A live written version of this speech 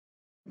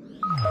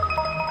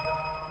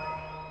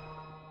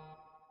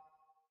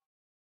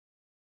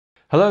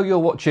Hello, you're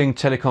watching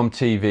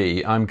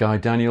TelecomTV. I'm Guy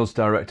Daniels,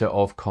 Director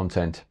of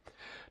Content.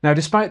 Now,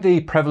 despite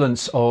the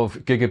prevalence of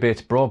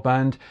gigabit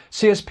broadband,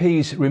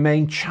 CSPs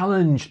remain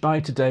challenged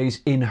by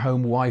today's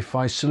in-home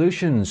Wi-Fi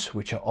solutions,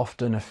 which are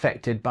often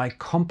affected by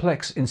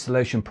complex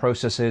installation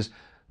processes,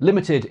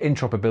 limited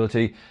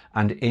interoperability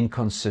and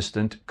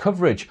inconsistent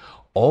coverage,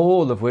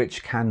 all of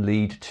which can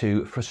lead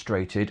to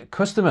frustrated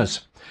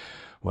customers.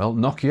 Well,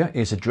 Nokia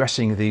is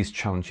addressing these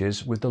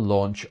challenges with the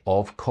launch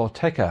of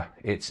Corteca,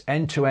 its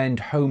end-to-end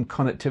home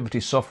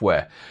connectivity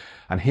software.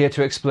 And here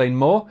to explain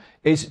more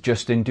is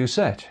Justin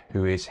Doucette,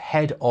 who is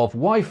head of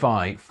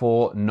Wi-Fi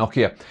for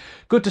Nokia.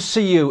 Good to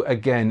see you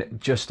again,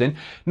 Justin.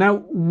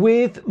 Now,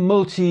 with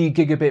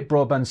multi-gigabit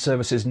broadband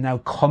services now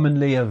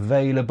commonly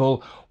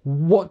available,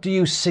 what do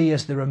you see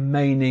as the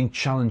remaining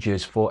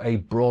challenges for a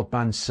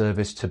broadband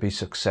service to be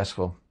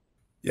successful?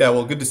 Yeah,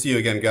 well, good to see you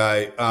again,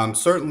 Guy.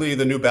 Certainly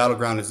the new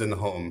battleground is in the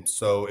home.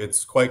 So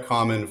it's quite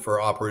common for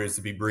operators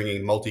to be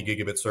bringing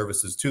multi-gigabit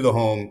services to the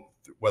home,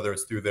 whether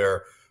it's through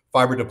their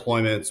fiber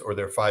deployments or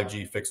their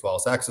 5G fixed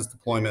wireless access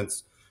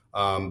deployments.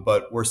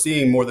 But we're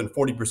seeing more than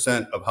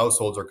 40% of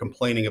households are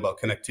complaining about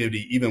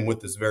connectivity, even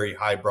with this very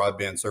high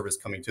broadband service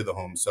coming to the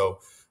home.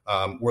 So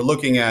we're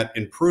looking at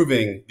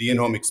improving the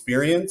in-home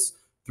experience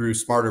through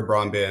smarter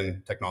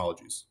broadband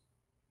technologies.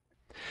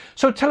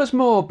 So tell us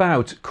more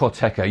about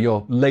Corteca,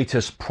 your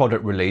latest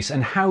product release,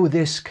 and how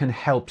this can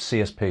help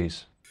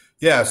CSPs.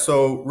 Yeah,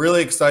 so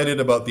really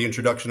excited about the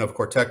introduction of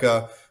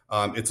Corteca.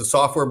 It's a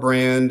software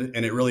brand,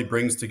 and it really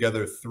brings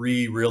together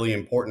three really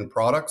important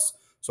products.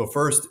 So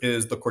first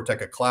is the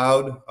Corteca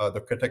Cloud. The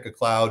Corteca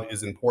Cloud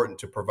is important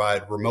to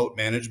provide remote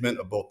management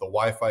of both the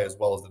Wi-Fi as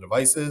well as the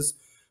devices.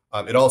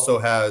 It also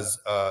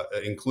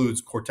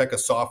includes Corteca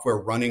software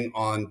running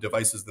on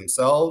devices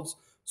themselves.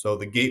 So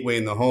the gateway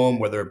in the home,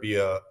 whether it be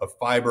a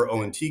fiber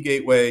ONT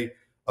gateway,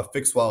 a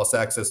fixed wireless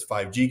access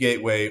 5G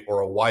gateway,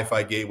 or a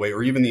Wi-Fi gateway,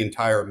 or even the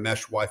entire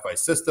mesh Wi-Fi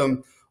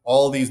system,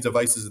 all these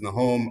devices in the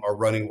home are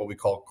running what we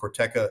call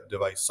Corteca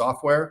device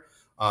software.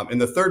 And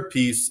the third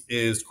piece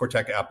is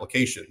Corteca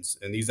applications.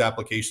 And these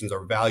applications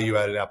are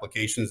value-added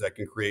applications that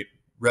can create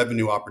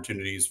revenue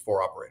opportunities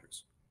for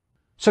operators.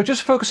 So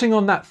just focusing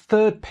on that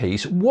third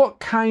piece, what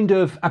kind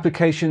of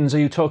applications are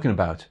you talking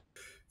about?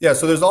 Yeah,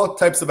 so there's all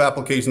types of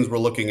applications we're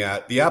looking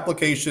at. The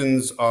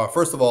applications,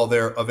 first of all,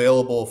 they're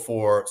available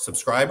for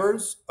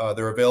subscribers.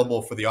 They're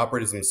available for the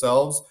operators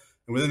themselves.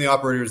 And within the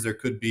operators, there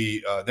could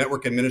be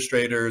network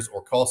administrators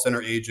or call center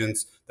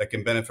agents that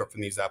can benefit from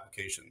these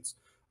applications.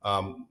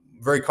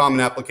 Very common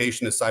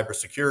application is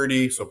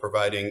cybersecurity, so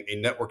providing a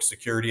network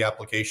security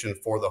application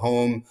for the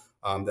home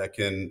that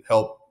can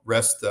help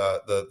rest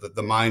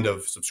the mind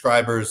of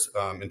subscribers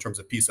in terms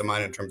of peace of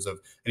mind, in terms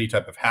of any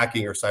type of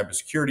hacking or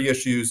cybersecurity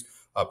issues.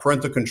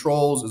 Parental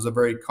controls is a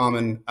very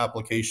common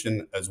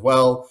application as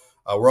well.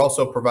 We're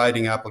also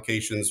providing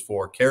applications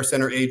for care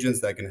center agents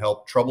that can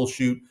help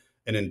troubleshoot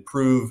and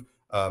improve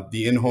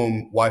the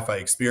in-home Wi-Fi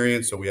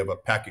experience. So we have a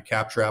packet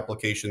capture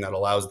application that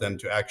allows them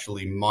to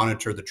actually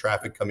monitor the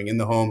traffic coming in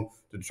the home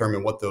to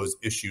determine what those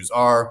issues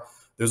are.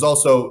 There's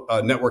also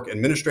network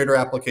administrator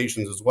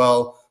applications as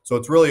well. So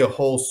it's really a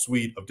whole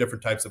suite of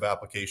different types of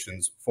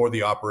applications for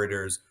the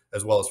operators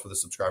as well as for the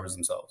subscribers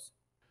themselves.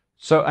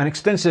 So an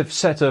extensive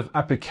set of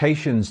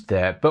applications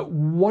there, but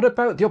what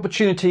about the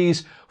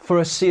opportunities for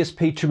a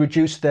CSP to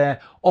reduce their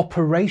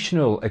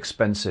operational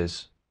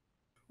expenses?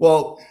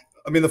 Well,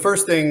 I mean, the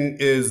first thing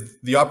is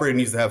the operator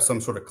needs to have some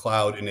sort of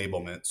cloud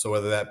enablement. So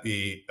whether that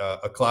be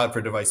a cloud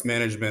for device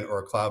management or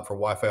a cloud for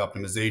Wi-Fi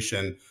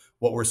optimization,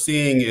 what we're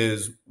seeing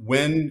is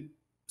when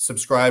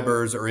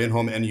subscribers or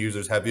in-home end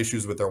users have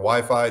issues with their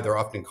Wi-Fi, they're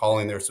often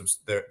calling their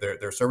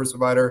service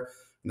provider,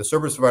 and the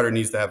service provider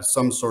needs to have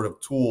some sort of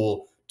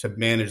tool to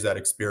manage that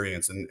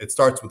experience. And it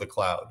starts with the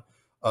cloud.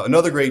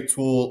 Another great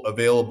tool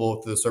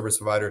available to the service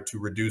provider to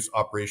reduce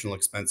operational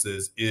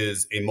expenses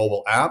is a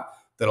mobile app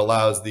that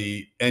allows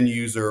the end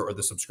user or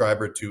the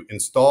subscriber to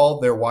install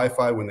their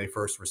Wi-Fi when they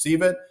first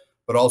receive it,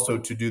 but also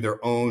to do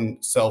their own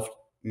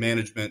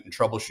self-management and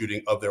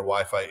troubleshooting of their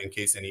Wi-Fi in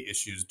case any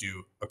issues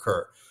do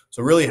occur.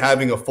 So really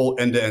having a full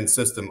end-to-end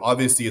system.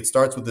 Obviously, it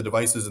starts with the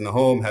devices in the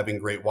home, having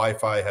great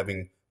Wi-Fi,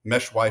 having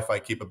mesh Wi-Fi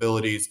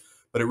capabilities,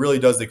 but it really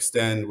does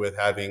extend with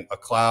having a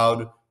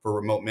cloud for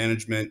remote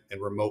management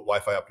and remote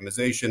Wi-Fi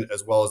optimization,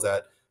 as well as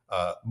that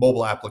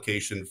mobile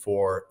application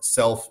for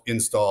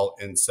self-install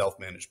and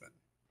self-management.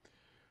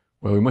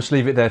 Well, we must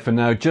leave it there for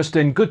now.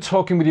 Justin, good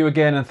talking with you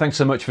again, and thanks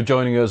so much for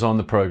joining us on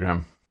the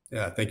program.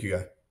 Yeah, thank you,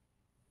 Guy.